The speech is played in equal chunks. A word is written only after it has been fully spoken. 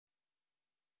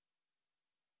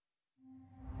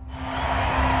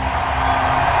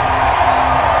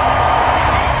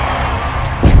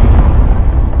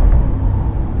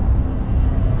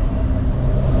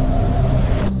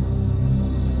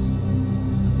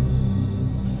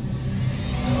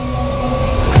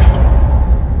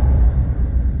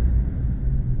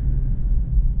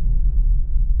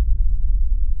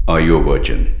Are you a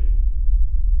virgin?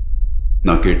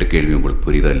 நான் கேட்ட கேள்வி உங்களுக்கு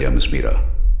புரியுதா இல்லையா மிஸ் மீரா?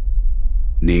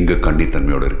 நீங்க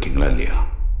கன்னித்தன்மையோட இருக்கீங்களா இல்லையா?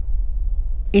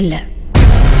 இல்ல.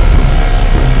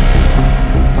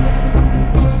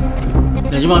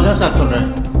 நிஜமா தான் சார் சொல்றேன்.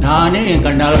 நானே என்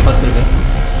கண்ணால பார்த்திருக்கேன்.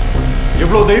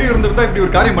 எவ்வளவு தைரியம் இருந்திருந்தா இப்படி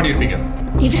ஒரு காரியம் பண்ணிருப்பீங்க?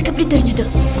 இவருக்கு எப்படி தெரிஞ்சது?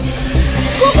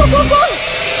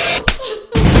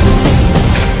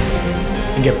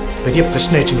 இங்க பெரிய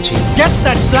பிரச்சனை ஆயிடுச்சு மச்சி. Get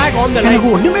that slag on the line.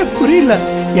 எனக்கு ஒண்ணுமே புரியல.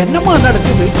 என்னமா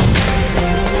நடக்குது?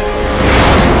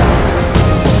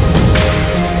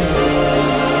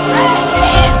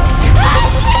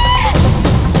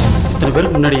 இத்தனை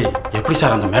பேருக்கு முன்னாடி எப்படி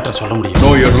சார் அந்த மேட்டரை சொல்ல முடியும்?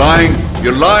 No, you're lying.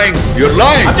 You're lying. You're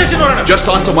lying. Just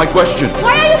answer my question.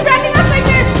 Why are you dragging us like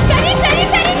this?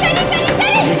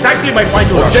 Sari. Exactly my point.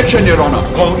 Objection, Your Honor.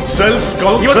 Counsels.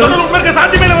 இவன் சொன்னது உண்மைக்கு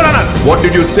சாத்தியமே இல்ல வரானா? What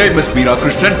did you say, Miss Meera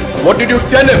Krishnan? What did you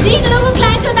tell him? நீங்களும் உங்க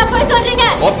client வந்தா போய் சொல்றீங்க.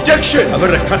 Objection.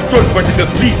 அவரை கண்ட்ரோல் பண்ணுங்க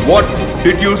please. What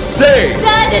did you say?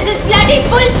 Sir, this is bloody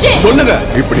bullshit. சொல்லுங்க.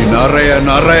 இப்படி நிறைய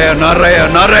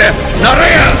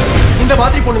இந்த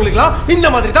மாதிரி பொண்ணுங்களுக்குலாம் இந்த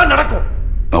மாதிரி தான் நடக்கும்.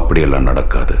 அப்படியெல்லாம்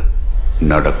நடக்காது.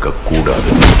 நடக்க கூடாது.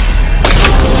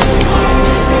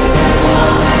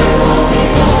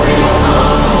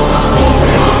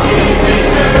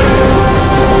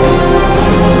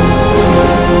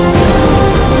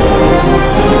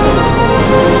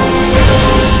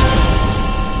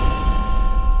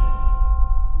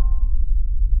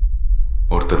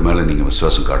 ஒருத்தர் மேல நீங்க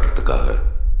விசுவாசம் காட்டுறதுக்காக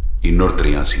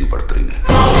இன்னொருத்தரையும் அசிங்கப்படுத்துறீங்க.